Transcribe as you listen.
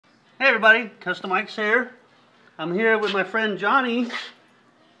Hey everybody, Customikes here. I'm here with my friend Johnny,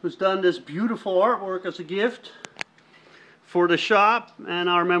 who's done this beautiful artwork as a gift for the shop and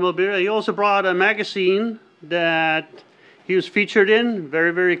our memorabilia. He also brought a magazine that he was featured in.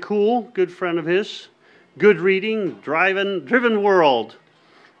 Very, very cool. Good friend of his. Good reading, Driven World.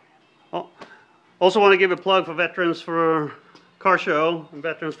 Also want to give a plug for Veterans for Car Show and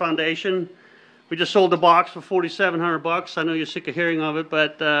Veterans Foundation. We just sold the box for $4,700. I know you're sick of hearing of it,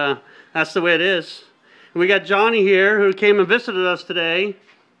 but that's the way it is. And we got Johnny here who came and visited us today,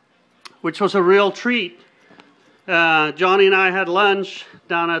 which was a real treat. Johnny and I had lunch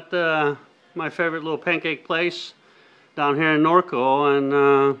down at my favorite little pancake place down here in Norco,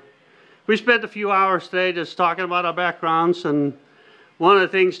 and we spent a few hours today just talking about our backgrounds. And one of the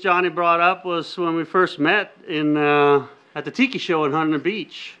things Johnny brought up was when we first met at the Tiki Show in Huntington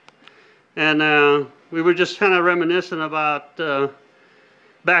Beach. And we were just kind of reminiscing about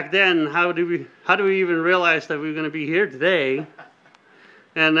back then. How do we even realize that we were going to be here today?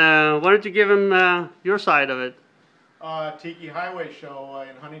 And why don't you give him your side of it? Tiki Highway Show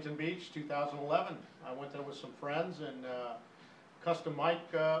in Huntington Beach, 2011. I went there with some friends, and Custom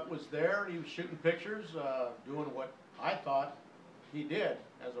Mike was there. He was shooting pictures, doing what I thought he did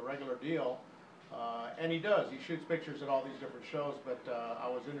as a regular deal. And he does. He shoots pictures at all these different shows, but I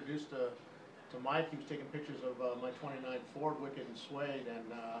was introduced to Mike. He was taking pictures of my 29 Ford Wicked and Suede,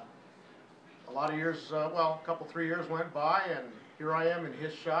 and a lot of years, well, a couple, 3 years went by, and here I am in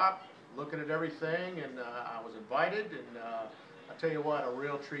his shop, looking at everything, and I was invited, and I tell you what, a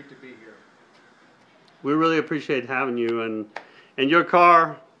real treat to be here. We really appreciate having you, and your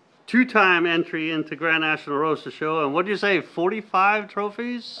car, two-time entry into Grand National Roadster Show, and what did you say, 45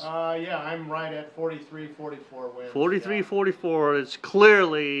 trophies? Yeah, I'm right at 43, 44 wins. 43, yeah. 44. It's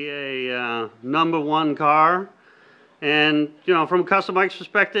clearly a #1 car. And, you know, from Custom Mike's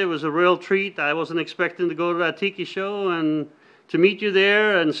perspective, it was a real treat. I wasn't expecting to go to that Tiki Show, and to meet you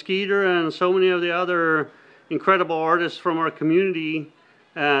there, and Skeeter, and so many of the other incredible artists from our community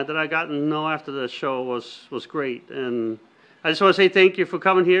that I got to know after the show was great. And I just want to say thank you for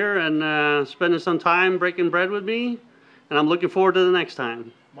coming here and spending some time breaking bread with me, and I'm looking forward to the next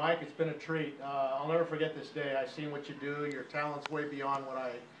time. Mike, it's been a treat. I'll never forget this day. I've seen what you do. Your talent's way beyond what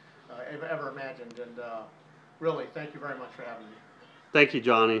I ever imagined, and really, thank you very much for having me. Thank you,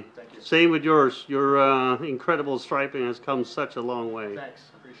 Johnny. Thank you. Same with yours. Your incredible striping has come such a long way.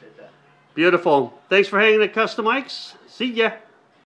 Thanks. Appreciate that. Beautiful. Thanks for hanging at Customikes. See ya.